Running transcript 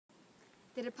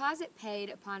The deposit paid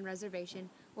upon reservation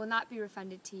will not be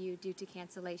refunded to you due to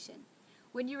cancellation.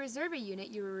 When you reserve a unit,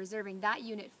 you are reserving that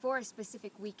unit for a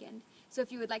specific weekend. So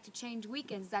if you would like to change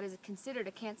weekends, that is considered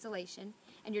a cancellation,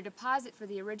 and your deposit for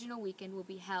the original weekend will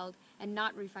be held and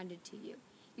not refunded to you.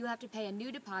 You will have to pay a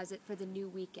new deposit for the new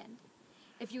weekend.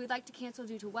 If you would like to cancel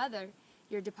due to weather,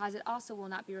 your deposit also will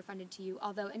not be refunded to you,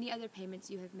 although any other payments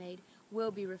you have made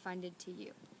will be refunded to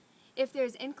you. If there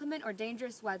is inclement or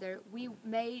dangerous weather, we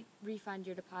may refund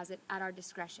your deposit at our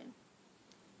discretion.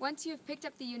 Once you have picked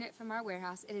up the unit from our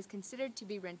warehouse, it is considered to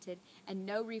be rented, and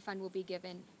no refund will be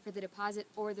given for the deposit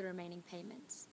or the remaining payments.